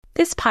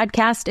This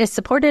podcast is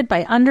supported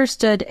by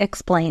Understood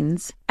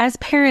Explains. As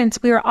parents,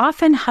 we are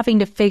often having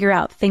to figure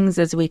out things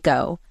as we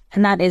go,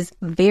 and that is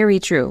very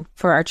true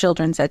for our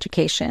children's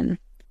education.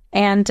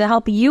 And to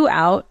help you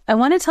out, I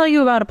want to tell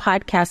you about a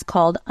podcast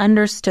called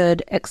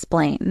Understood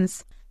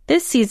Explains.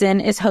 This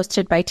season is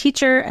hosted by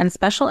teacher and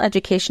special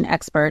education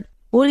expert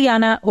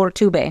Juliana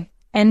Urtubey,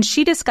 and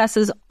she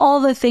discusses all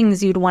the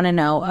things you'd want to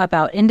know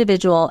about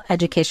individual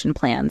education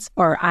plans,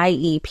 or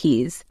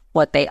IEPs,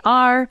 what they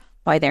are,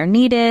 why they're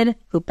needed,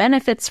 who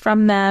benefits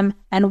from them,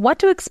 and what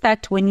to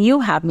expect when you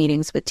have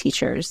meetings with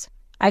teachers.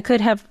 I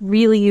could have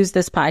really used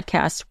this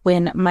podcast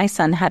when my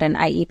son had an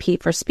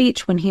IEP for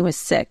speech when he was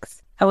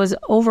 6. I was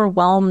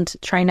overwhelmed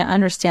trying to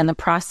understand the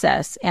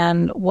process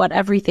and what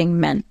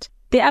everything meant.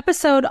 The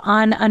episode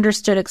on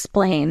Understood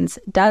Explains,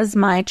 Does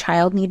My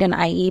Child Need an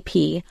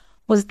IEP?,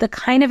 was the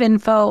kind of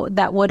info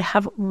that would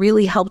have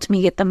really helped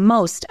me get the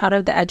most out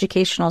of the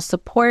educational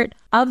support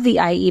of the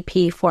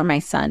IEP for my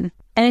son.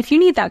 And if you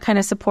need that kind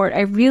of support,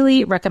 I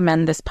really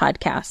recommend this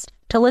podcast.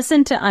 To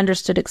listen to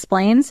Understood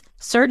Explains,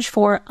 search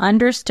for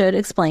Understood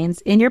Explains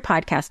in your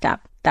podcast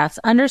app. That's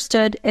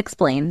Understood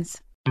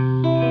Explains.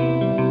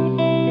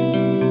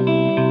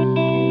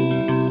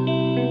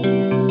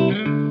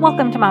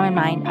 Welcome to Mom and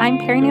Mind. I'm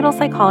perinatal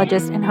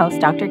psychologist and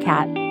host Dr.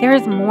 Kat. There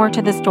is more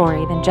to the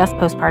story than just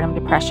postpartum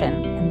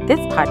depression, and this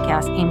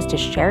podcast aims to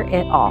share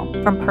it all.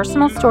 From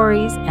personal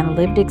stories and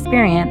lived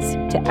experience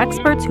to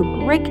experts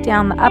who break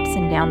down the ups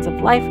and downs of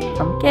life,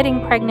 from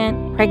getting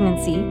pregnant,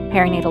 pregnancy,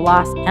 perinatal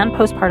loss, and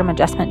postpartum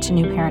adjustment to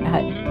new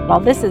parenthood. While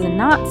this is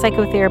not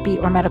psychotherapy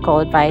or medical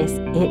advice,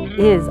 it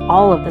is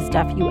all of the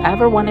stuff you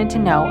ever wanted to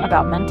know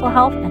about mental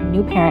health and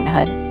new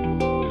parenthood.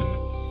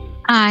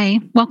 Hi,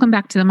 welcome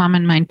back to the Mom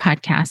and Mind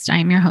podcast. I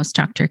am your host,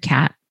 Dr.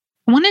 Kat.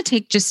 I want to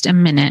take just a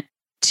minute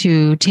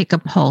to take a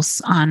pulse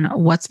on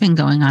what's been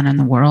going on in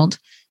the world,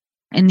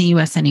 in the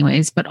US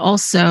anyways, but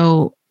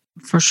also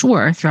for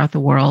sure throughout the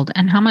world,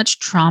 and how much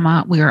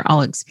trauma we are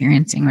all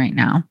experiencing right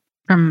now,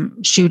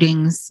 from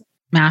shootings,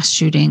 mass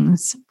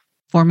shootings,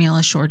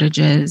 formula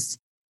shortages,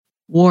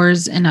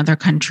 wars in other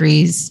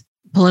countries,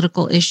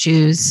 political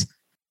issues,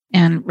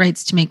 and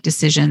rights to make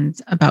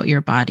decisions about your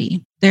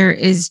body. There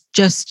is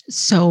just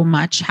so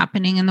much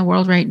happening in the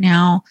world right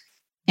now,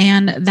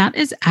 and that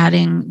is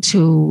adding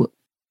to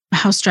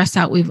how stressed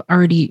out we've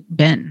already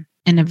been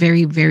in a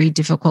very, very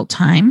difficult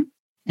time,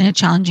 in a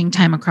challenging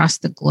time across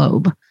the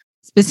globe,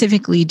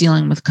 specifically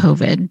dealing with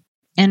COVID.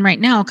 And right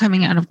now,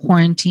 coming out of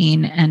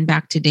quarantine and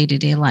back to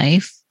day-to-day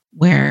life,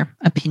 where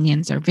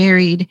opinions are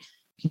varied,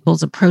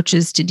 people's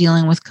approaches to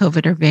dealing with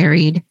COVID are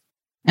varied,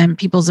 and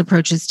people's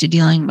approaches to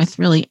dealing with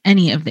really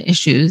any of the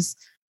issues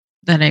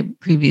that I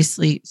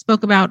previously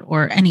spoke about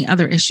or any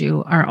other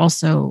issue are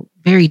also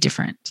very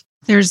different.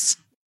 There's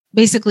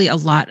basically a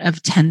lot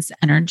of tense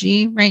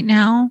energy right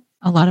now,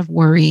 a lot of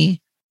worry,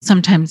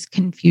 sometimes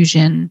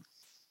confusion,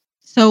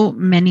 so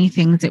many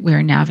things that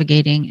we're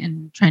navigating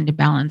and trying to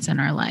balance in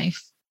our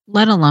life,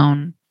 let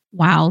alone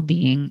while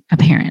being a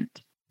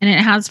parent. And it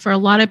has, for a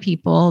lot of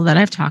people that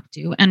I've talked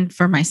to, and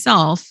for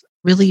myself,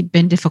 really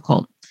been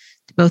difficult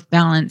to both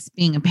balance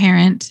being a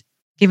parent,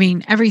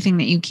 giving everything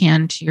that you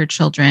can to your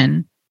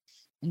children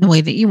in the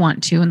way that you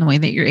want to, in the way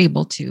that you're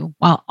able to,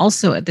 while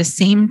also at the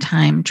same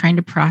time trying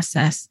to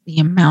process the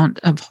amount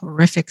of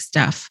horrific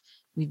stuff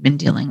we've been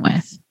dealing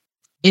with.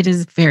 It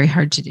is very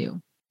hard to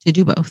do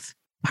both.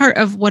 Part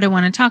of what I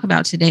want to talk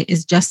about today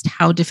is just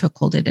how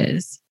difficult it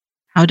is,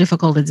 how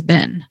difficult it's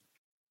been,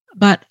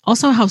 but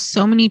also how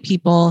so many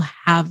people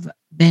have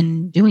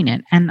been doing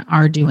it and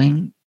are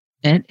doing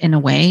it in a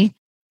way,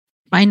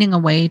 finding a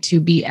way to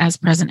be as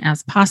present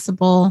as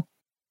possible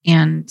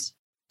and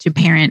to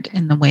parent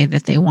in the way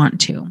that they want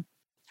to.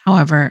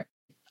 However,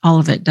 all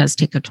of it does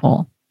take a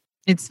toll.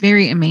 It's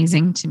very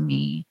amazing to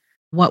me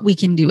what we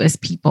can do as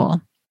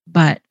people,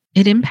 but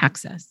it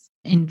impacts us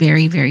in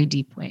very, very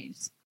deep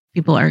ways.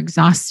 People are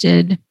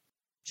exhausted,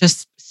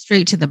 just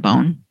straight to the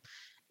bone,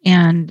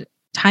 and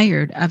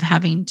tired of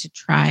having to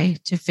try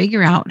to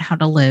figure out how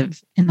to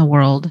live in the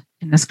world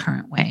in this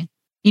current way.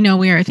 You know,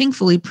 we are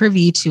thankfully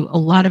privy to a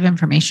lot of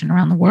information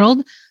around the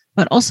world,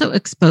 but also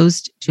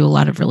exposed to a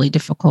lot of really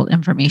difficult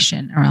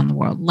information around the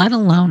world, let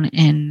alone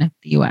in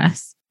the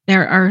US.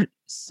 There are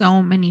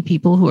so many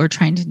people who are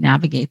trying to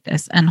navigate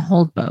this and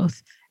hold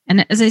both.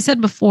 And as I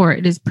said before,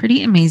 it is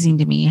pretty amazing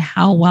to me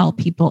how well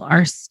people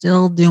are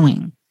still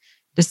doing,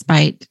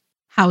 despite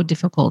how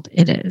difficult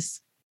it is.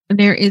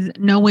 There is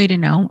no way to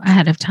know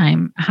ahead of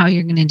time how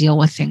you're going to deal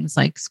with things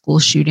like school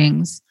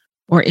shootings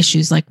or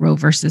issues like Roe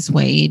versus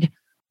Wade,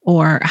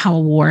 or how a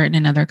war in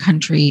another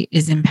country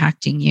is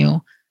impacting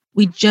you.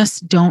 We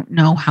just don't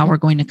know how we're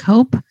going to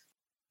cope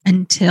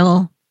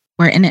until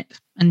we're in it,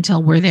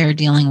 until we're there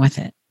dealing with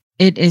it.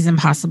 It is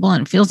impossible,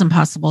 and it feels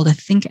impossible to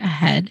think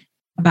ahead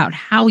about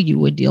how you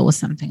would deal with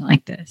something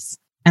like this.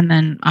 And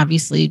then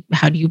obviously,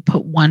 how do you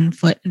put one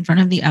foot in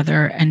front of the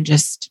other and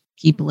just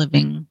keep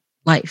living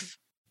life?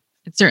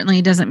 It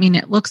certainly doesn't mean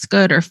it looks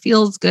good or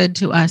feels good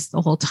to us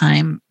the whole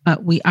time,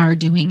 but we are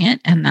doing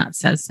it, and that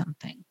says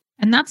something.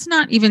 And that's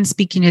not even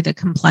speaking to the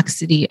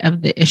complexity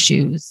of the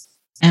issues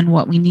and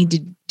what we need to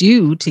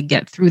do to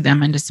get through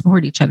them and to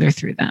support each other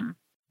through them.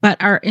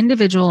 But our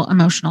individual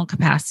emotional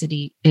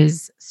capacity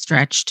is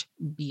stretched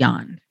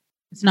beyond.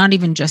 It's not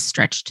even just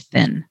stretched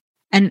thin.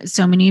 And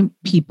so many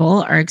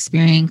people are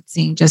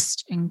experiencing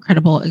just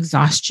incredible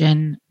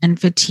exhaustion and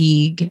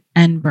fatigue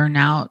and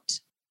burnout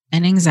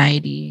and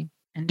anxiety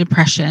and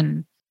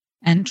depression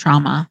and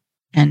trauma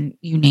and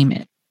you name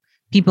it.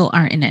 People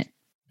are in it.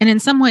 And in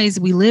some ways,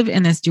 we live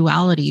in this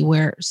duality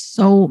where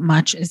so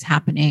much is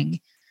happening.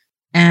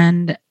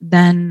 And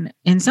then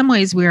in some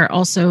ways, we are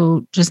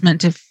also just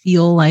meant to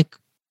feel like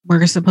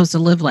we're supposed to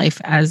live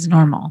life as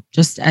normal,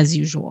 just as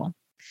usual.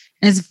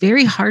 And it's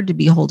very hard to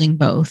be holding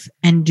both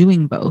and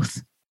doing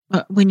both.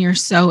 But when you're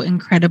so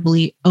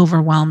incredibly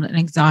overwhelmed and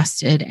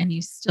exhausted, and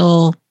you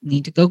still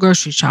need to go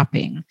grocery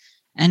shopping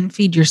and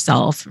feed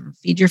yourself, and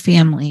feed your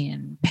family,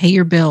 and pay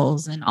your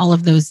bills, and all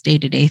of those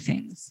day-to-day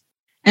things.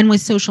 And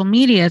with social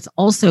media, it's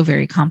also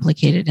very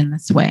complicated in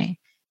this way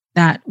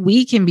that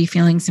we can be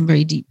feeling some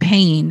very deep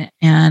pain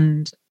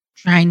and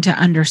trying to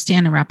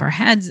understand and wrap our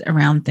heads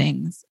around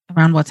things,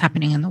 around what's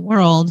happening in the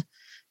world,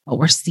 what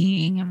we're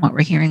seeing and what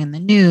we're hearing in the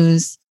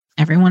news.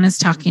 Everyone is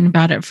talking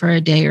about it for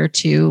a day or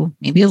two,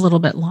 maybe a little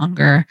bit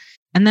longer.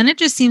 And then it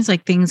just seems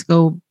like things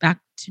go back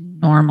to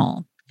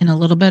normal in a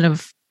little bit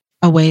of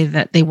a way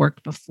that they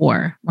worked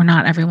before, where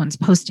not everyone's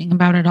posting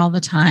about it all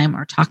the time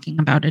or talking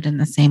about it in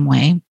the same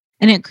way.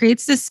 And it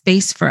creates this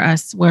space for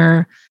us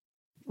where,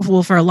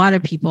 well, for a lot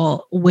of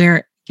people, where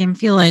it can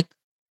feel like,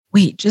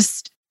 wait,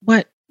 just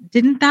what?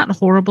 Didn't that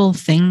horrible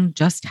thing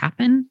just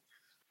happen?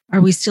 Are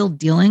we still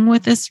dealing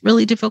with this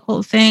really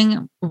difficult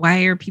thing?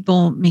 Why are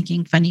people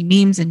making funny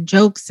memes and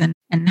jokes? And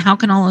how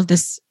can all of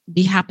this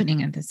be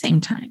happening at the same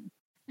time?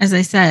 As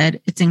I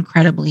said, it's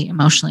incredibly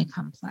emotionally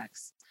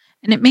complex.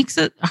 And it makes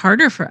it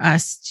harder for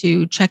us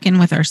to check in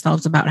with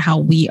ourselves about how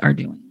we are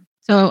doing.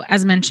 So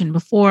as mentioned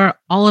before,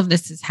 all of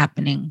this is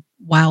happening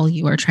while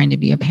you are trying to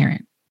be a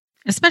parent,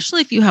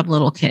 especially if you have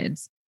little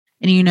kids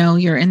and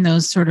you're in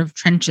those sort of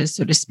trenches,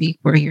 so to speak,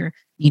 where you're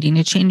needing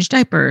to change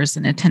diapers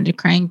and attend to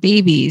crying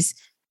babies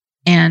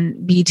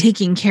and be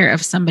taking care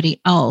of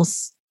somebody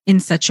else in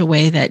such a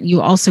way that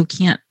you also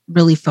can't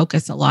really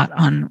focus a lot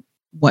on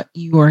what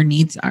your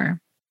needs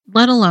are,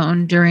 let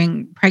alone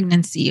during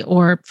pregnancy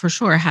or for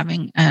sure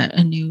having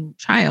a new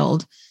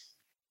child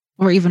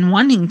or even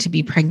wanting to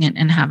be pregnant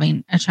and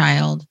having a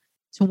child,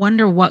 to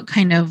wonder what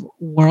kind of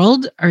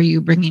world are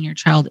you bringing your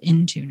child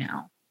into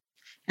now?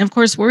 And of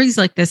course, worries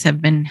like this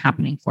have been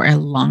happening for a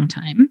long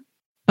time,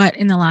 but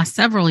in the last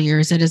several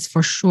years, it has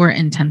for sure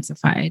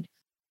intensified.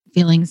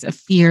 Feelings of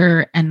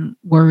fear and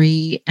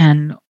worry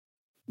and,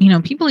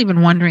 people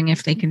even wondering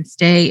if they can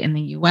stay in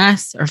the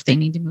US or if they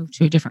need to move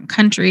to a different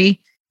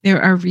country.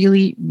 There are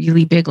really,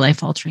 really big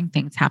life-altering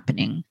things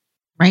happening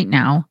right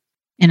now,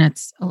 and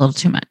it's a little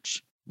too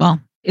much.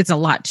 Well, it's a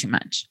lot too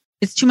much.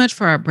 It's too much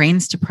for our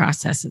brains to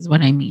process is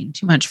what I mean.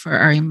 Too much for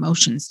our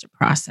emotions to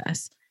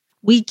process.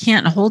 We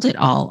can't hold it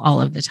all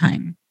of the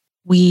time.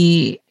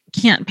 We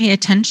can't pay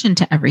attention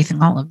to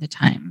everything all of the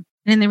time.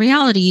 And in the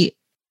reality,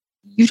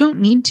 you don't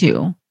need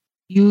to.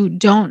 You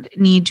don't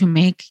need to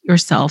make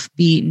yourself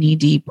be knee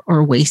deep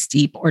or waist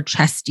deep or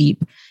chest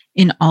deep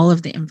in all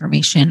of the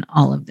information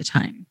all of the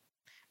time.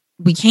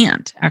 We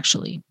can't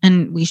actually,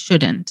 and we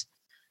shouldn't.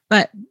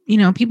 But,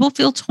 people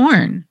feel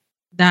torn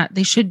that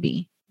they should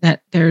be,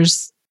 that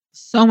there's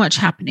so much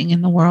happening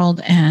in the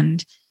world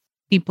and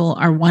people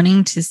are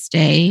wanting to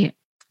stay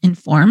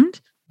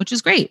informed, which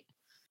is great.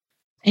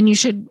 And you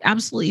should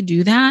absolutely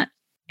do that.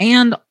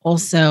 And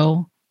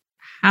also,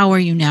 how are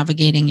you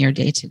navigating your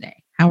day to day?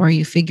 How are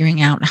you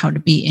figuring out how to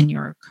be in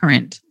your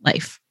current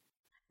life?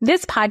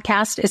 This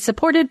podcast is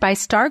supported by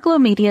Starglow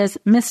Media's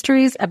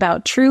Mysteries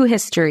About True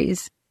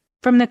Histories.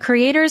 From the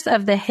creators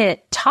of the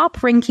hit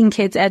top-ranking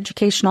kids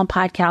educational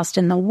podcast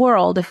in the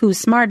world, Who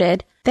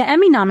Smarted, the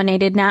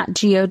Emmy-nominated Nat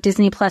Geo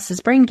Disney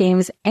Plus's Brain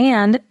Games,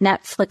 and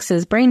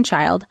Netflix's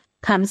Brainchild,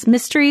 comes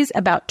Mysteries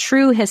About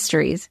True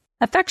Histories,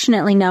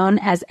 affectionately known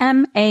as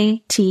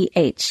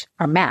MATH,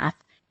 or math,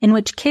 in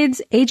which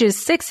kids ages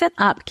 6 and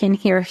up can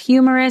hear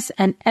humorous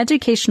and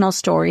educational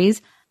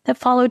stories that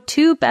follow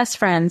two best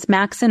friends,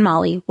 Max and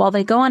Molly, while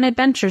they go on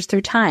adventures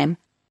through time,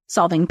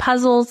 solving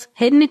puzzles,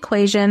 hidden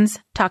equations,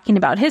 talking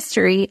about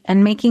history,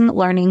 and making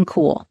learning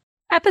cool.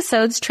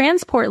 Episodes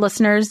transport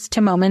listeners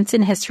to moments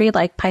in history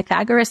like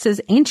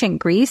Pythagoras' ancient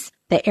Greece,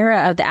 the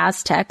era of the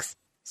Aztecs,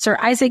 Sir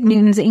Isaac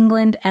Newton's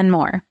England, and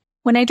more.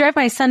 When I drive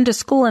my son to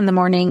school in the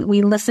morning,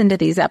 we listen to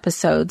these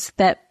episodes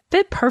that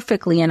fit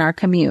perfectly in our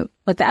commute,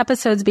 with the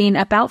episodes being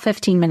about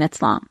 15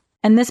 minutes long.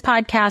 And this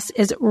podcast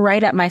is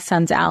right up my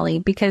son's alley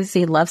because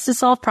he loves to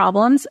solve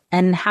problems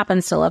and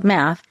happens to love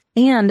math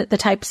and the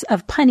types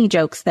of punny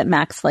jokes that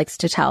Max likes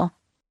to tell.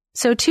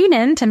 So tune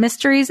in to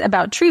Mysteries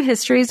About True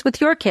Histories with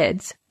your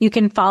kids. You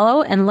can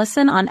follow and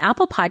listen on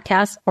Apple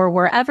Podcasts or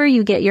wherever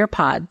you get your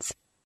pods.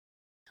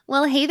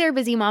 Well, hey there,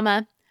 busy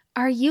mama.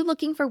 Are you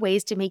looking for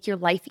ways to make your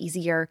life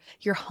easier,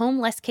 your home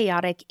less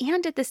chaotic,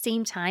 and at the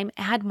same time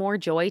add more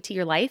joy to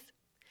your life?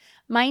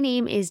 My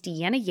name is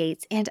Deanna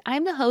Yates, and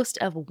I'm the host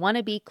of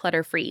Wanna Be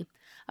Clutter Free,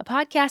 a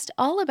podcast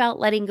all about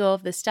letting go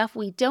of the stuff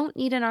we don't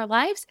need in our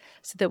lives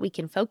so that we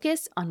can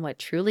focus on what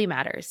truly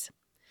matters.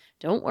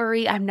 Don't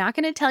worry, I'm not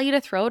going to tell you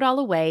to throw it all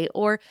away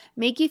or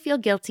make you feel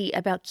guilty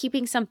about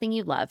keeping something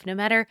you love, no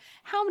matter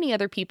how many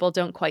other people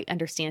don't quite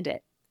understand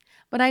it.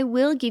 But I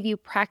will give you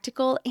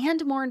practical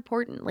and, more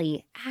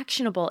importantly,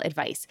 actionable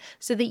advice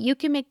so that you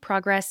can make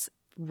progress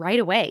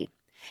right away.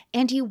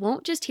 And you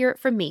won't just hear it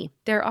from me.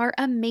 There are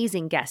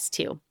amazing guests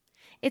too.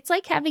 It's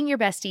like having your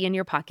bestie in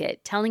your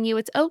pocket telling you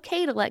it's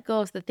okay to let go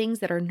of the things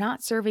that are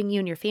not serving you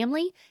and your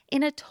family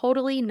in a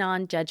totally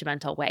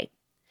non-judgmental way.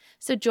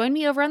 So join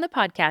me over on the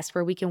podcast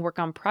where we can work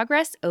on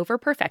progress over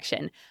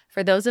perfection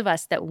for those of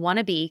us that want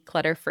to be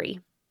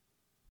clutter-free.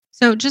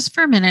 So just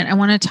for a minute, I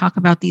want to talk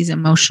about these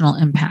emotional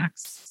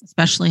impacts,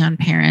 especially on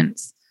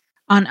parents,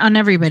 on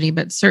everybody,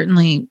 but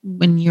certainly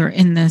when you're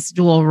in this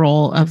dual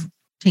role of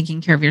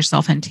taking care of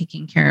yourself and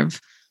taking care of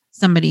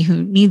somebody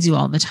who needs you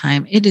all the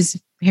time. It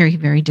is very,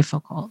 very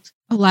difficult.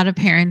 A lot of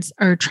parents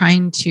are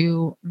trying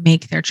to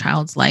make their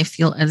child's life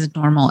feel as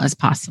normal as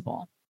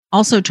possible.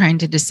 Also trying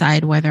to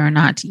decide whether or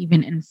not to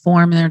even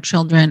inform their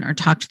children or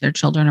talk to their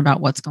children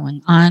about what's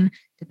going on,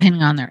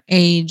 depending on their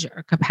age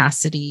or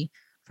capacity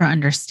for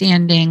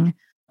understanding,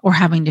 or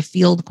having to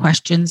field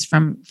questions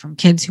from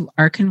kids who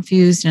are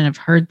confused and have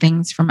heard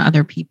things from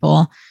other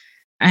people.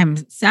 I'm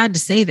sad to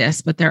say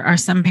this, but there are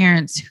some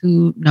parents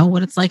who know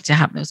what it's like to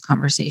have those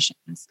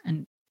conversations.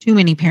 And too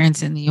many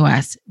parents in the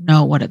US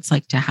know what it's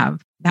like to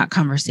have that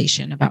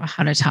conversation about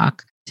how to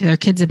talk to their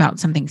kids about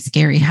something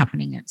scary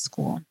happening at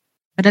school.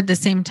 But at the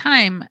same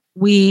time,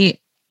 we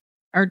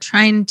are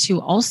trying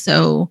to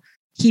also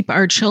keep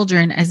our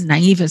children as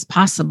naive as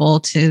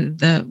possible to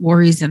the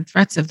worries and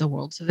threats of the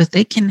world so that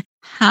they can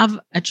have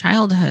a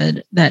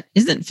childhood that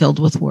isn't filled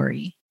with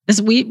worry.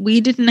 Because we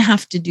didn't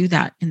have to do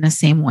that in the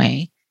same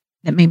way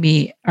that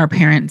maybe our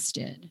parents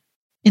did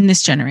in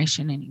this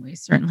generation anyway.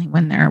 Certainly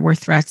when there were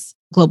threats,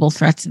 global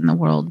threats in the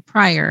world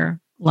prior,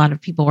 a lot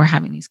of people were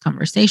having these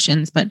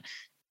conversations, but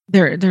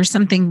there's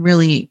something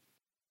really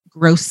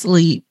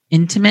grossly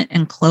intimate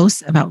and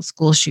close about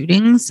school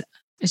shootings.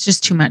 It's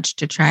just too much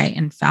to try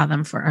and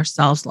fathom for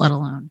ourselves, let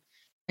alone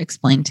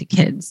explain to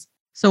kids.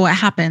 So what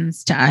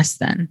happens to us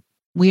then?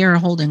 We are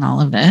holding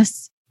all of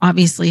this,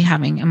 obviously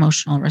having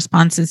emotional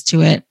responses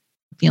to it,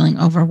 feeling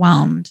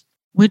overwhelmed,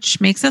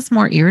 which makes us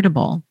more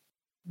irritable,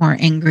 more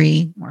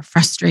angry, more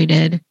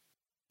frustrated,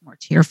 more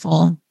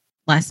tearful,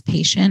 less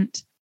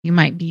patient. You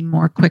might be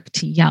more quick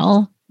to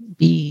yell,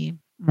 be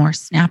more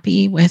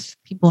snappy with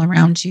people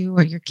around you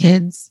or your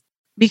kids,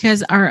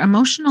 because our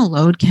emotional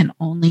load can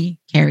only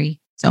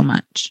carry so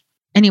much.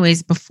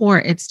 Anyways,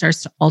 before it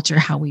starts to alter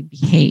how we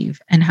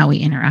behave and how we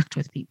interact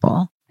with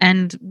people.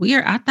 And we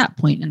are at that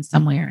point in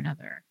some way or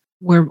another.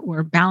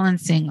 We're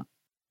balancing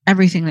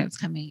everything that's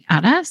coming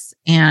at us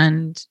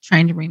and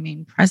trying to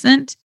remain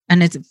present.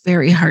 And it's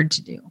very hard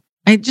to do.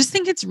 I just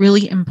think it's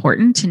really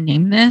important to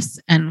name this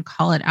and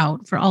call it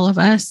out for all of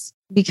us,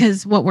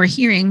 because what we're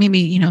hearing,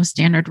 maybe,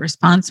 standard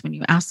response when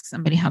you ask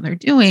somebody how they're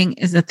doing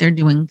is that they're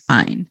doing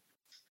fine.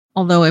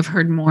 Although I've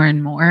heard more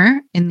and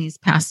more in these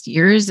past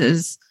years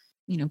is,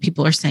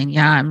 people are saying,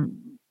 yeah, I'm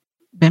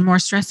been more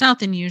stressed out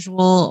than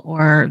usual,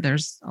 or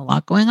there's a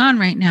lot going on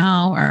right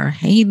now, or,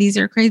 hey, these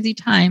are crazy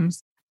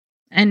times.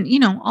 And,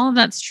 all of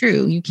that's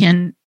true. You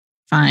can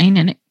fine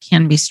and it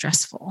can be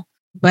stressful,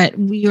 but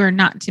we are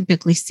not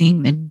typically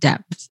seeing the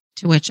depth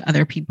to which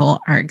other people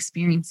are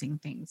experiencing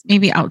things,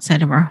 maybe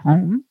outside of our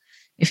home.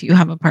 If you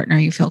have a partner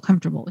you feel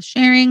comfortable with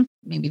sharing,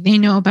 maybe they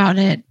know about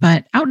it,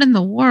 but out in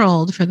the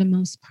world, for the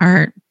most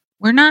part,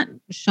 we're not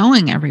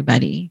showing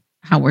everybody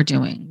how we're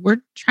doing.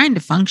 We're trying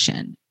to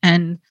function.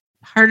 And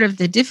part of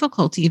the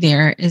difficulty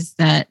there is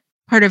that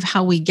part of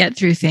how we get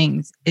through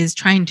things is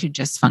trying to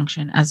just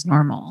function as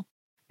normal.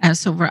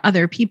 So for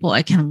other people,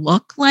 it can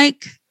look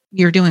like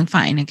you're doing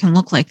fine. It can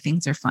look like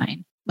things are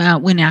fine.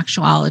 But when in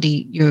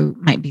actuality, you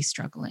might be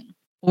struggling.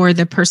 Or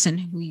the person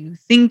who you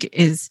think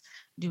is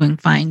doing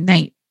fine,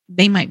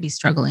 they might be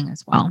struggling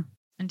as well.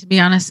 And to be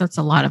honest, that's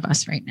a lot of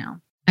us right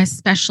now,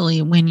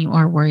 especially when you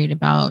are worried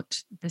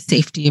about the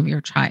safety of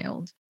your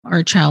child or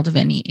a child of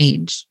any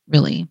age,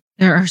 really.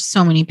 There are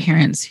so many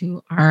parents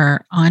who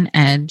are on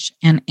edge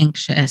and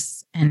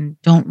anxious and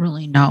don't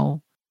really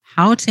know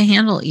how to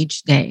handle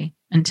each day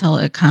until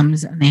it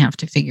comes and they have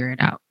to figure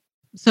it out.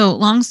 So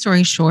long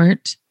story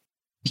short,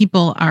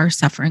 people are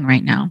suffering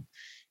right now.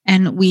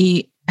 And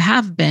we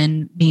have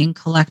been being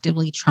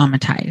collectively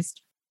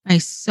traumatized by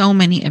so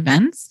many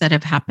events that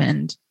have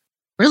happened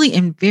really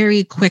in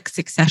very quick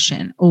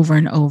succession over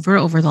and over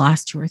the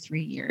last 2 or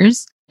 3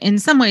 years. In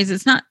some ways,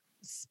 it's not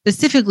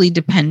specifically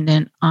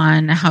dependent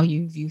on how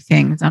you view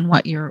things, on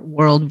what your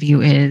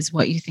worldview is,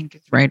 what you think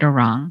is right or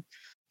wrong.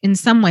 In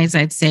some ways,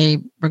 I'd say,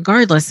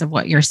 regardless of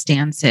what your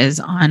stance is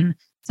on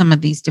some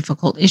of these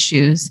difficult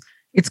issues,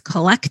 it's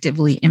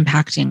collectively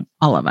impacting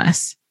all of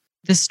us.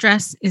 The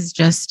stress is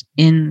just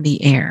in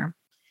the air.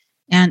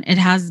 And it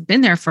has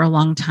been there for a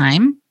long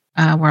time.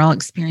 We're all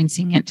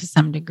experiencing it to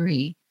some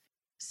degree.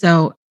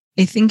 So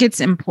I think it's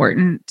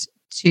important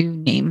to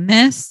name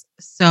this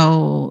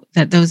so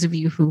that those of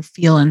you who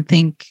feel and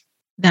think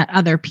that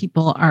other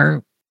people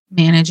are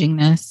managing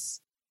this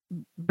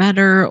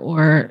better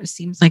or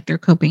seems like they're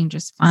coping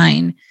just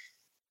fine,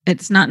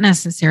 it's not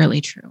necessarily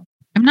true.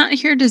 I'm not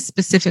here to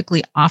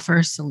specifically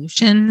offer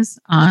solutions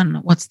on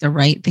what's the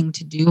right thing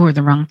to do or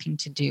the wrong thing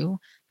to do.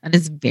 That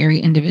is very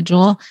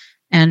individual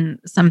and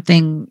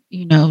something,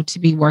 to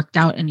be worked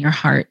out in your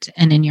heart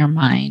and in your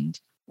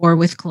mind, or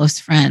with close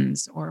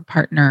friends or a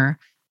partner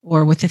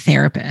or with a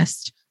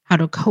therapist, how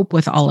to cope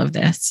with all of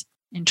this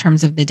in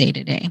terms of the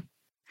day-to-day,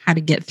 how to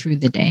get through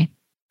the day.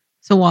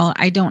 So while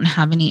I don't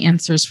have any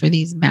answers for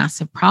these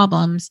massive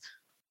problems,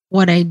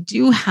 what I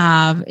do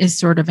have is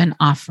sort of an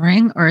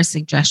offering or a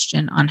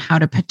suggestion on how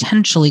to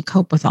potentially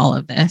cope with all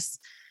of this.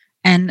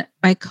 And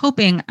by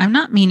coping, I'm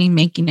not meaning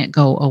making it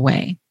go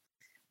away.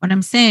 What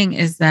I'm saying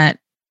is that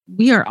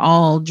we are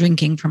all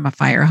drinking from a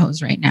fire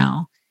hose right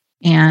now,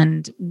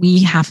 and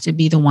we have to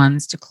be the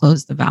ones to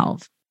close the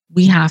valve.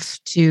 We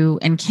have to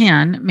and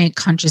can make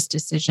conscious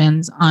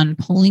decisions on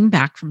pulling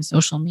back from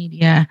social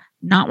media,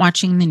 not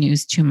watching the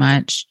news too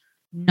much,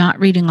 not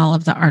reading all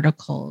of the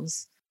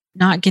articles,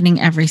 not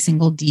getting every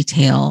single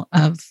detail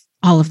of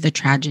all of the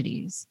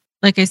tragedies.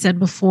 Like I said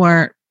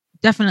before,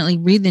 definitely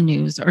read the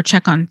news or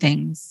check on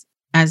things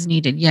as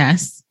needed.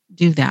 Yes,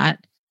 do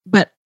that.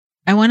 But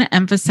I want to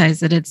emphasize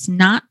that it's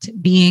not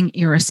being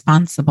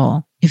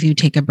irresponsible if you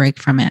take a break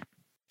from it.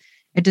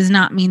 It does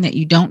not mean that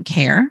you don't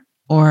care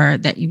or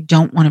that you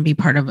don't want to be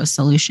part of a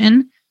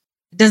solution.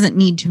 It doesn't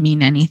need to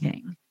mean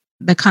anything.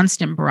 The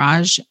constant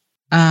barrage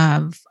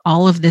of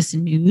all of this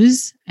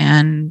news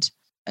and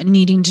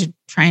needing to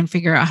try and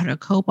figure out how to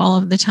cope all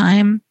of the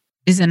time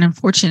is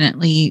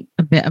unfortunately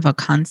a bit of a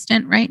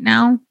constant right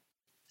now.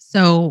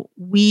 So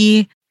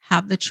we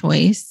have the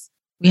choice,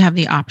 we have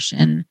the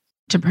option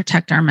to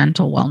protect our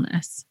mental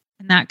wellness.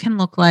 And that can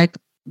look like,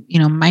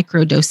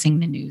 microdosing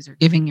the news or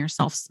giving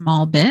yourself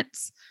small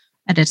bits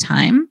at a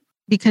time,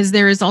 because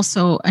there is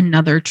also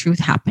another truth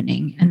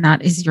happening, and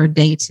that is your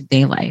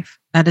day-to-day life.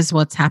 That is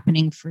what's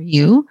happening for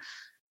you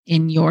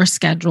in your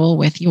schedule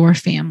with your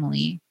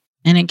family.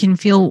 And it can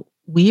feel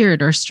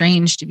weird or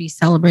strange to be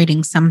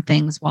celebrating some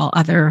things while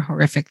other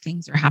horrific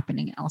things are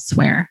happening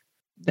elsewhere.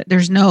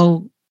 There's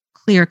no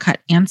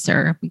clear-cut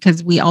answer,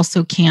 because we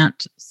also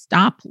can't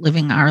stop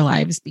living our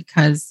lives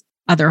because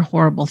other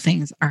horrible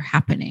things are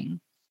happening.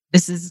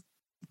 This is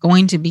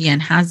going to be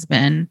and has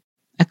been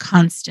a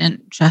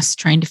constant just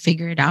trying to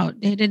figure it out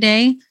day to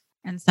day,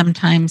 and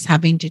sometimes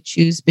having to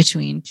choose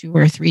between 2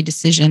 or 3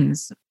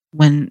 decisions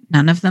when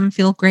none of them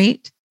feel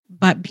great.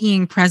 But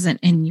being present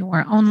in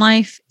your own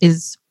life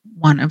is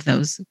one of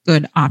those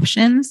good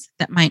options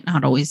that might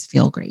not always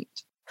feel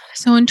great.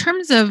 So in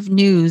terms of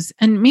news,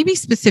 and maybe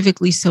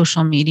specifically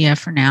social media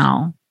for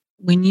now,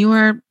 when you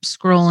are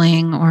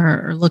scrolling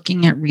or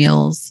looking at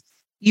reels,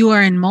 you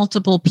are in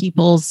multiple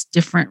people's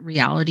different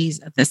realities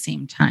at the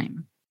same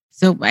time.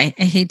 So I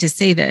hate to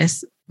say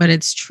this, but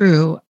it's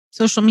true.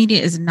 Social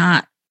media is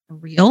not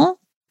real,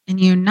 and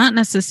you're not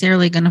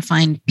necessarily going to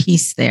find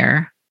peace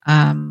there,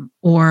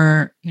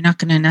 or you're not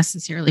going to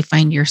necessarily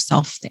find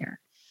yourself there.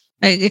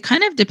 It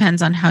kind of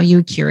depends on how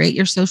you curate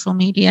your social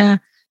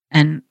media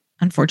and,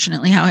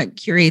 unfortunately, how it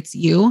curates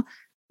you.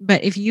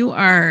 But if you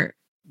are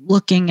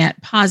looking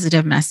at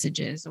positive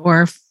messages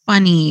or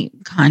funny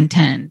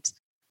content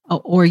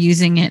or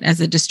using it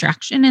as a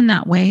distraction in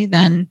that way,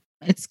 then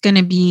it's going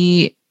to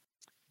be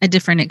a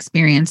different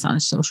experience on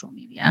social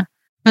media.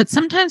 But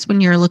sometimes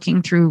when you're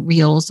looking through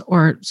reels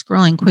or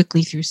scrolling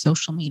quickly through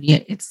social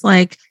media, it's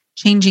like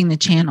changing the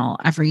channel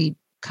every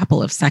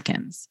couple of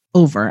seconds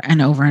over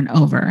and over and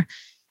over.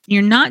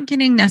 You're not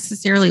getting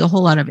necessarily a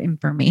whole lot of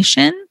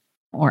information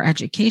or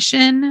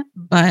education,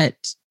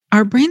 but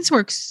our brains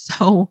work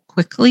so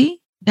quickly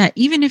that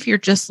even if you're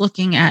just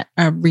looking at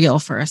a reel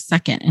for a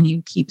second and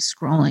you keep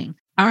scrolling,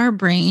 our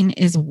brain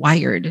is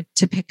wired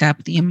to pick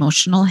up the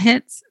emotional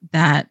hits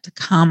that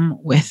come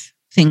with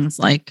things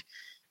like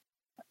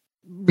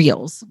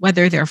reels,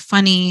 whether they're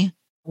funny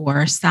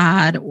or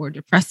sad or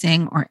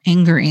depressing or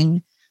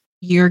angering.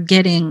 You're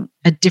getting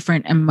a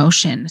different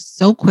emotion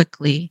so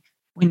quickly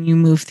when you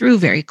move through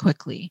very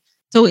quickly.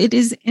 So it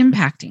is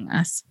impacting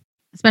us,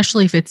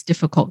 especially if it's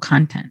difficult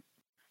content.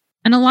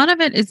 And a lot of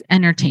it is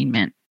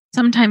entertainment.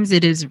 Sometimes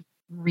it is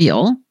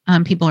real.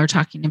 People are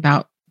talking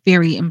about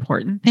very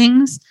important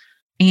things.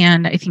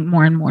 And I think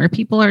more and more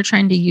people are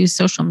trying to use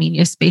social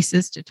media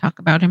spaces to talk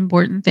about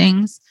important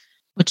things,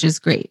 which is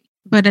great.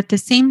 But at the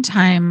same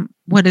time,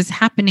 what is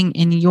happening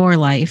in your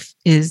life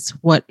is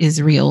what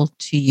is real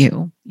to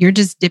you. You're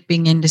just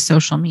dipping into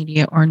social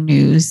media or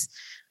news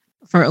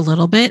for a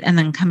little bit and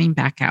then coming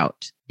back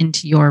out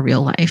into your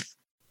real life.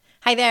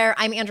 Hi there,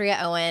 I'm Andrea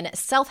Owen,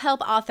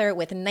 self-help author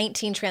with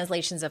 19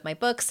 translations of my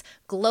books,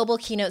 global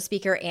keynote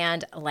speaker,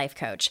 and life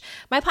coach.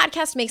 My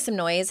podcast, Make Some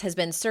Noise, has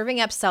been serving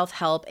up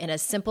self-help in a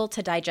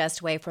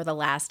simple-to-digest way for the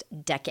last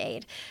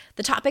decade.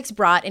 The topics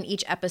brought in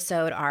each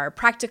episode are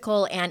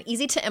practical and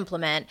easy to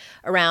implement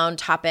around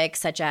topics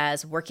such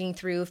as working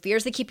through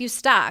fears that keep you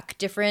stuck,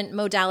 different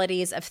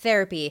modalities of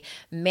therapy,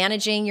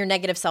 managing your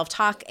negative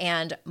self-talk,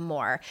 and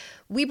more.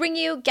 We bring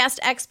you guest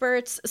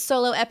experts,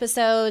 solo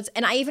episodes,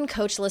 and I even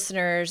coach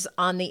listeners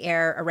on the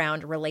air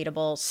around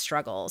relatable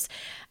struggles.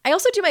 I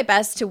also do my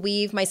best to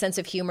weave my sense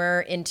of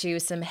humor into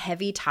some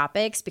heavy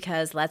topics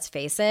because, let's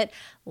face it,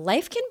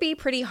 life can be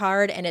pretty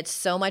hard, and it's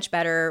so much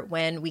better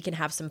when we can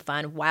have some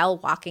fun while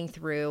walking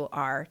through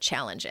our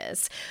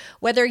challenges.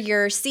 Whether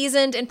you're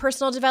seasoned in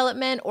personal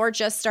development or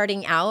just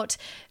starting out,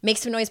 Make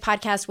Some Noise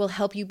podcast will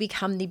help you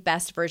become the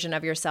best version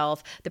of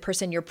yourself, the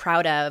person you're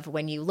proud of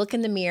when you look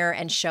in the mirror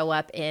and show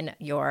up in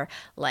your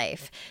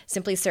life.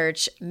 Simply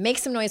search Make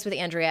Some Noise with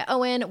Andrea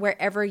Owen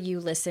wherever you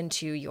listen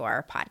to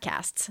your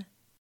podcasts.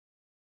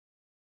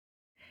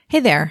 Hey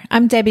there,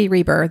 I'm Debbie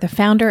Reber, the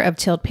founder of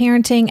Tilt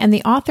Parenting and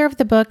the author of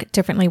the book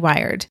Differently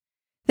Wired.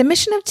 The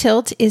mission of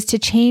Tilt is to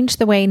change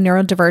the way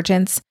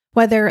neurodivergence,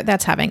 whether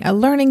that's having a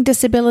learning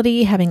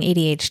disability, having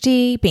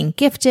ADHD, being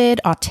gifted,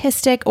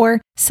 autistic,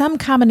 or some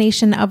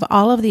combination of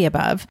all of the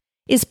above,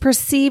 is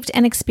perceived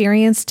and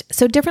experienced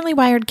so differently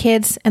wired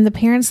kids and the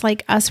parents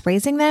like us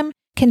raising them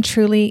can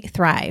truly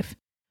thrive.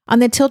 On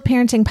the Tilt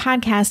Parenting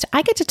podcast,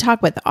 I get to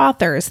talk with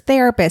authors,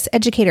 therapists,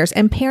 educators,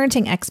 and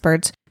parenting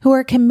experts who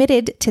are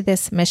committed to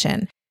this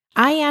mission.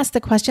 I ask the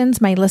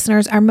questions my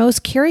listeners are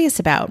most curious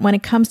about when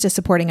it comes to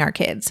supporting our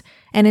kids.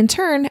 And in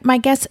turn, my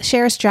guests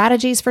share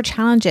strategies for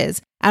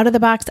challenges,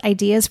 out-of-the-box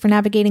ideas for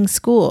navigating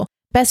school,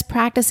 best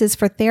practices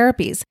for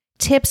therapies,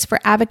 tips for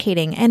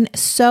advocating, and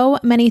so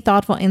many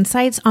thoughtful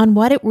insights on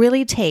what it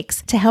really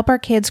takes to help our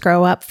kids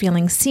grow up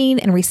feeling seen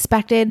and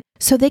respected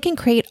so they can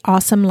create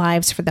awesome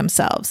lives for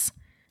themselves.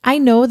 I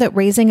know that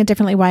raising a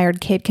differently wired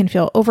kid can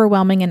feel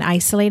overwhelming and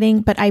isolating,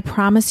 but I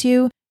promise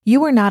you,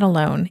 you are not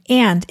alone,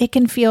 and it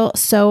can feel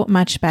so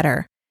much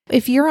better.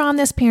 If you're on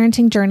this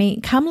parenting journey,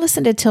 come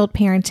listen to Tilt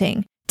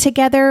Parenting.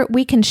 Together,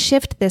 we can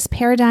shift this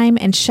paradigm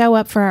and show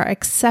up for our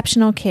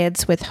exceptional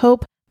kids with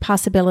hope,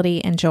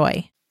 possibility, and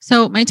joy.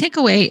 So my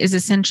takeaway is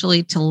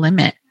essentially to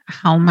limit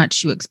how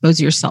much you expose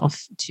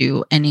yourself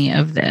to any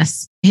of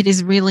this. It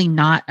is really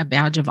not a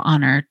badge of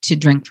honor to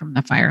drink from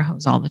the fire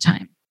hose all the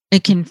time.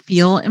 It can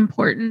feel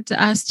important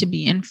to us to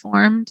be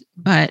informed,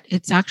 but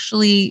it's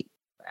actually,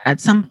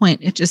 at some point,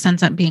 it just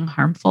ends up being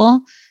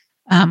harmful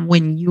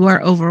when you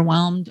are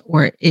overwhelmed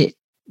or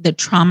the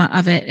trauma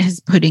of it is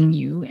putting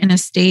you in a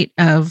state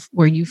of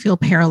where you feel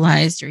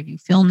paralyzed or you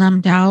feel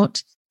numbed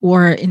out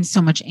or in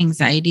so much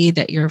anxiety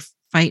that your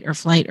fight or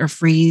flight or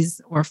freeze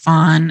or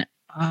fawn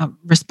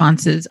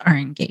responses are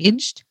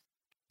engaged,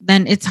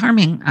 then it's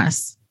harming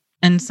us.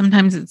 And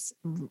sometimes it's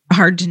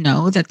hard to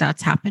know that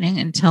that's happening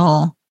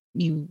until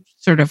you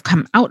sort of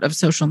come out of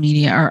social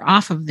media or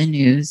off of the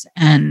news.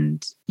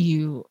 And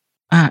you,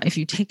 if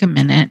you take a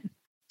minute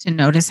to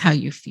notice how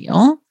you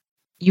feel,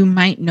 you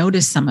might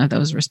notice some of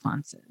those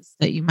responses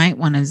that you might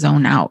want to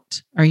zone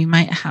out, or you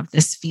might have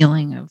this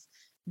feeling of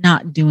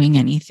not doing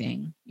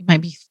anything. You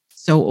might be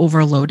so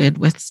overloaded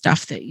with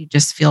stuff that you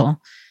just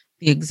feel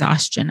the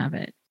exhaustion of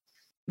it.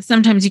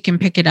 Sometimes you can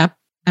pick up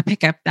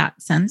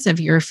that sense of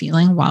your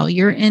feeling while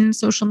you're in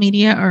social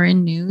media or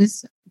in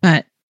news.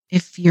 But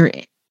if you're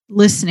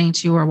listening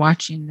to or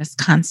watching this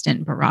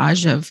constant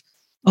barrage of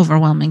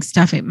overwhelming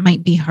stuff, it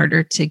might be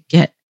harder to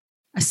get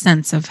a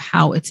sense of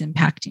how it's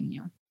impacting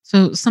you.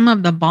 So some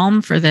of the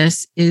balm for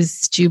this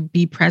is to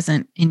be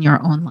present in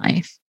your own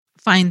life.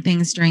 Find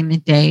things during the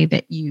day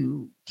that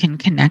you can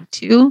connect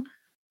to,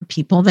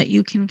 people that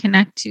you can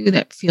connect to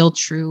that feel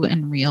true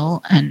and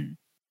real and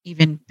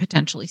even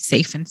potentially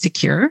safe and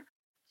secure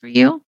for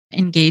you.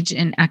 Engage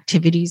in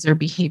activities or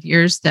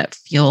behaviors that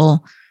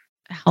feel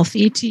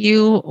healthy to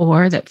you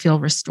or that feel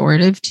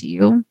restorative to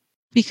you.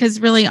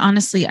 Because really,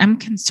 honestly, I'm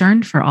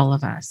concerned for all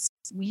of us.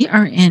 We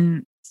are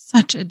in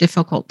such a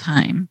difficult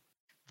time.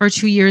 For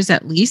 2 years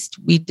at least,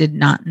 we did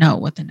not know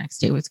what the next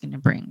day was going to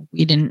bring.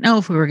 We didn't know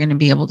if we were going to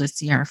be able to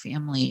see our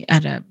family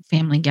at a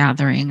family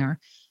gathering, or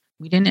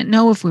we didn't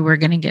know if we were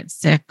going to get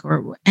sick,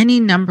 or any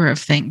number of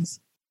things.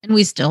 And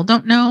we still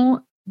don't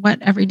know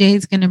what every day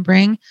is going to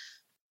bring.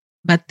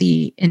 But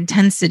the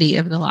intensity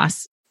of the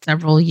last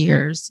several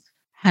years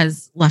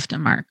has left a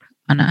mark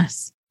on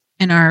us.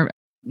 And our,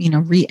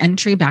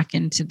 re-entry back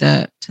into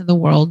the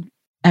world,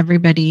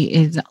 everybody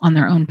is on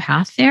their own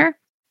path there.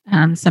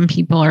 Some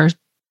people are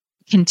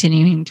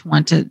continuing to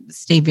want to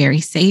stay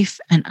very safe,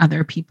 and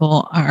other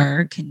people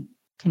are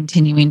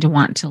continuing to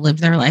want to live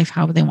their life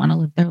how they want to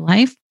live their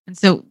life. And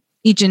so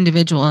each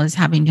individual is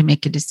having to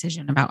make a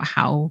decision about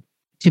how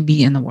to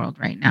be in the world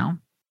right now,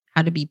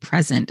 how to be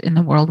present in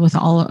the world with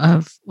all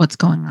of what's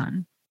going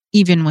on.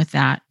 Even with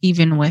that,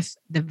 even with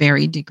the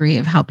varied degree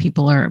of how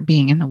people are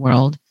being in the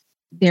world,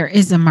 there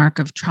is a mark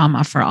of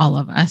trauma for all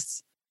of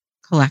us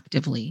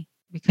collectively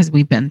because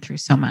we've been through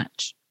so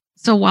much.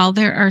 So while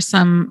there are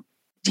some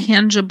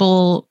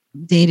tangible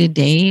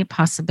day-to-day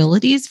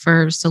possibilities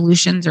for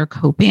solutions or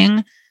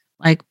coping,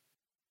 like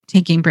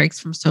taking breaks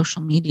from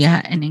social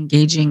media and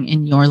engaging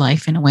in your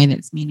life in a way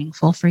that's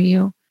meaningful for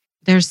you,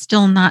 there's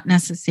still not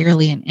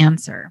necessarily an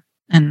answer.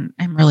 And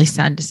I'm really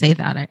sad to say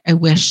that. I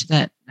wish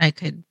that I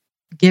could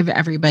give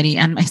everybody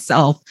and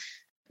myself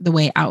the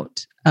way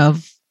out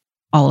of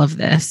all of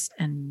this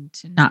and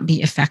to not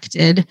be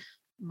affected,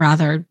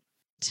 rather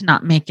to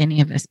not make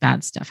any of this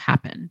bad stuff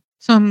happen.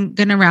 So I'm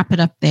going to wrap it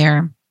up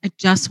there. I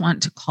just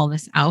want to call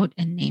this out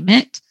and name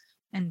it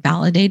and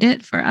validate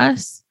it for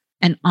us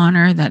and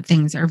honor that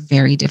things are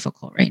very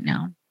difficult right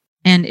now.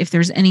 And if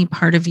there's any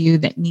part of you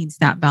that needs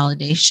that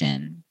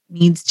validation,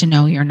 needs to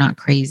know you're not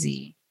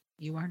crazy.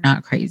 You are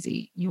not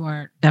crazy. You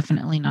are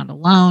definitely not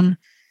alone.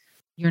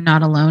 You're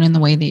not alone in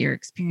the way that you're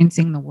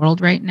experiencing the world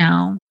right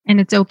now. And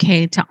it's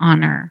okay to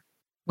honor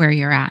where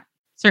you're at.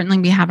 Certainly,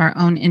 we have our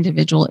own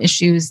individual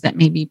issues that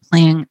may be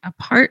playing a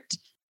part,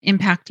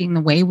 impacting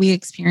the way we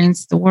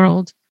experience the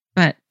world.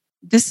 But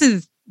this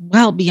is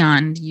well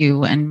beyond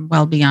you and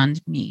well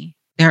beyond me.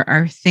 There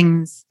are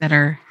things that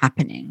are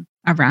happening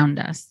around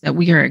us that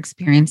we are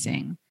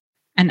experiencing.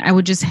 And I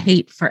would just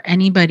hate for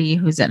anybody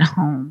who's at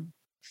home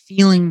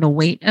feeling the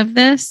weight of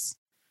this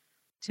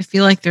to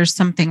feel like there's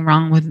something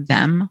wrong with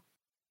them,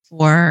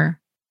 or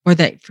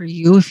that for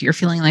you, if you're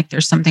feeling like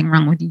there's something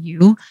wrong with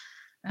you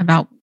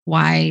about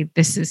why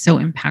this is so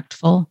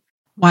impactful,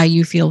 why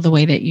you feel the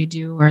way that you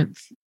do, or,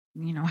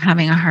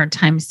 having a hard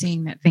time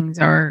seeing that things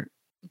are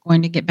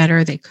going to get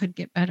better, they could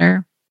get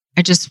better.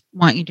 I just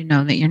want you to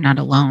know that you're not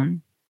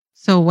alone.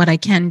 So what I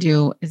can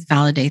do is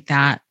validate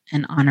that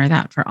and honor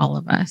that for all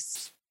of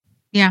us.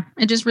 Yeah,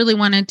 I just really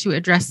wanted to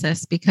address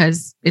this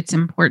because it's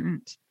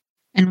important.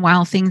 And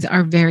while things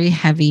are very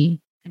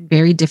heavy and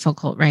very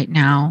difficult right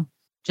now,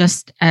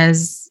 just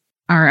as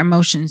our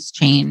emotions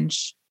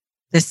change,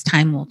 this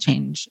time will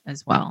change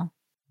as well.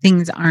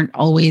 Things aren't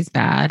always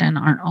bad and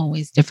aren't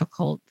always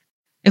difficult.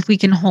 If we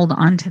can hold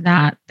on to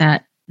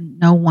that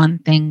no one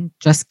thing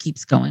just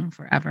keeps going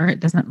forever.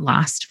 It doesn't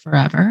last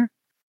forever.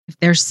 If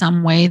there's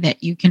some way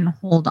that you can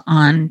hold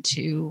on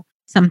to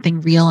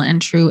something real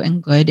and true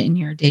and good in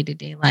your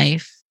day-to-day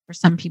life, for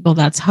some people,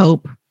 that's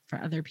hope.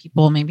 For other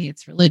people, maybe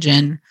it's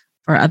religion.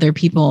 For other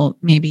people,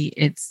 maybe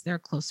it's their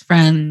close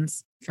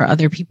friends. For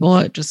other people,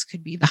 it just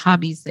could be the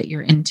hobbies that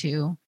you're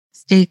into.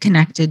 Stay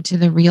connected to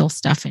the real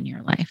stuff in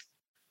your life.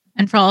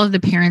 And for all of the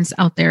parents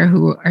out there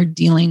who are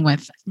dealing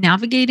with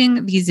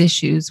navigating these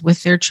issues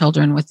with their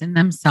children, within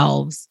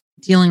themselves,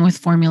 dealing with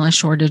formula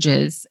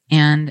shortages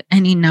and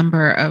any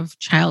number of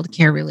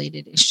childcare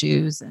related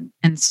issues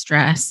and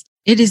stress,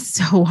 it is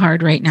so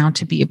hard right now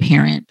to be a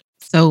parent.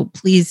 So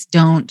please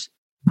don't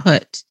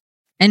put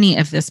any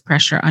of this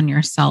pressure on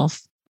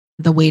yourself,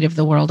 the weight of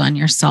the world on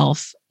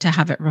yourself, to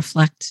have it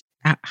reflect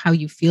how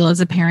you feel as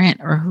a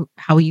parent or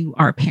how you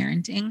are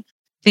parenting.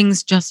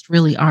 Things just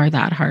really are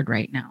that hard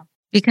right now.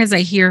 Because I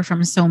hear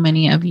from so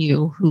many of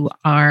you who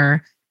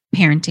are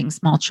parenting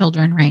small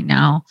children right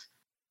now,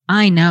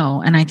 I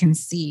know and I can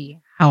see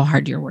how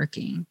hard you're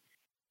working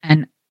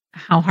and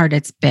how hard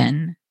it's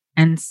been,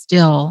 and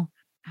still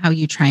how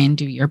you try and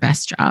do your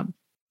best job.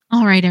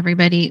 All right,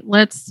 everybody,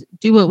 let's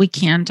do what we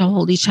can to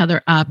hold each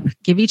other up,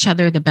 give each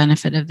other the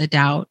benefit of the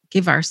doubt,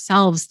 give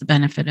ourselves the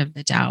benefit of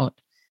the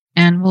doubt,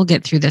 and we'll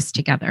get through this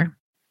together.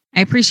 I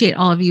appreciate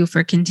all of you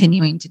for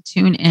continuing to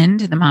tune in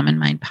to the Mom and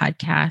Mind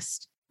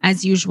podcast.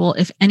 As usual,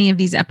 if any of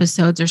these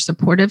episodes are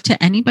supportive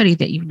to anybody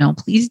that you know,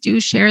 please do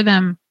share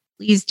them.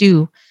 Please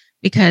do,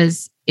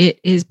 because it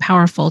is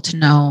powerful to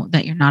know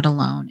that you're not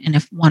alone. And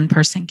if one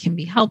person can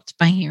be helped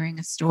by hearing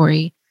a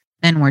story,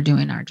 then we're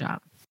doing our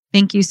job.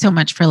 Thank you so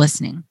much for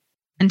listening.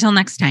 Until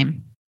next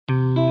time.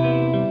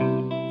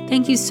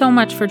 Thank you so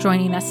much for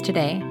joining us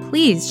today.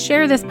 Please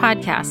share this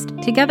podcast.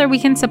 Together we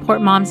can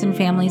support moms and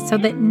families so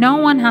that no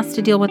one has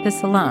to deal with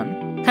this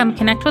alone. Come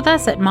connect with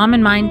us at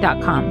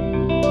momandmind.com.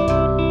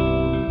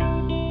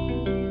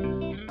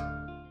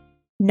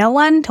 No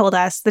one told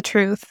us the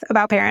truth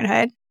about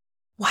parenthood.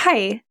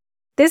 Why?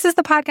 This is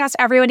the podcast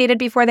everyone needed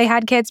before they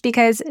had kids,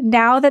 because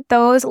now that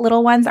those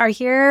little ones are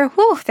here,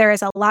 there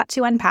is a lot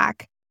to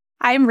unpack.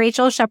 I'm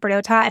Rachel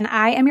Shepardota, and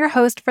I am your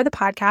host for the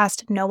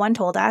podcast No One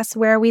Told Us,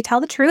 where we tell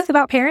the truth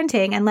about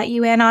parenting and let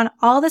you in on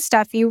all the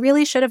stuff you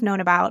really should have known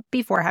about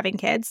before having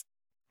kids.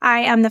 I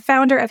am the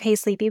founder of Hey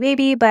Sleepy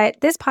Baby,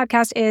 but this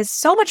podcast is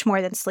so much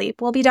more than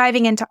sleep. We'll be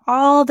diving into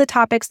all the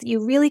topics that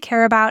you really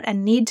care about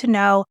and need to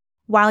know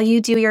while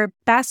you do your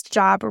best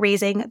job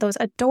raising those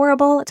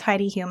adorable,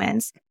 tiny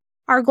humans.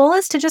 Our goal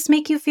is to just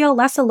make you feel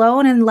less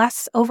alone and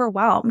less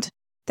overwhelmed.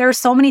 There are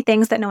so many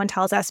things that no one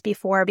tells us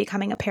before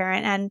becoming a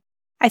parent, and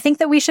I think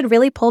that we should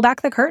really pull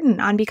back the curtain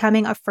on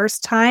becoming a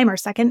first-time or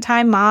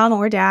second-time mom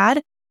or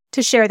dad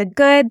to share the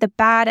good, the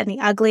bad, and the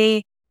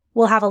ugly.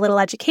 We'll have a little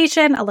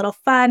education, a little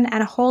fun,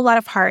 and a whole lot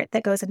of heart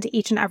that goes into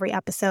each and every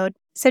episode.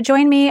 So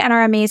join me and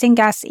our amazing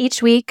guests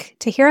each week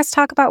to hear us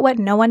talk about what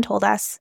no one told us.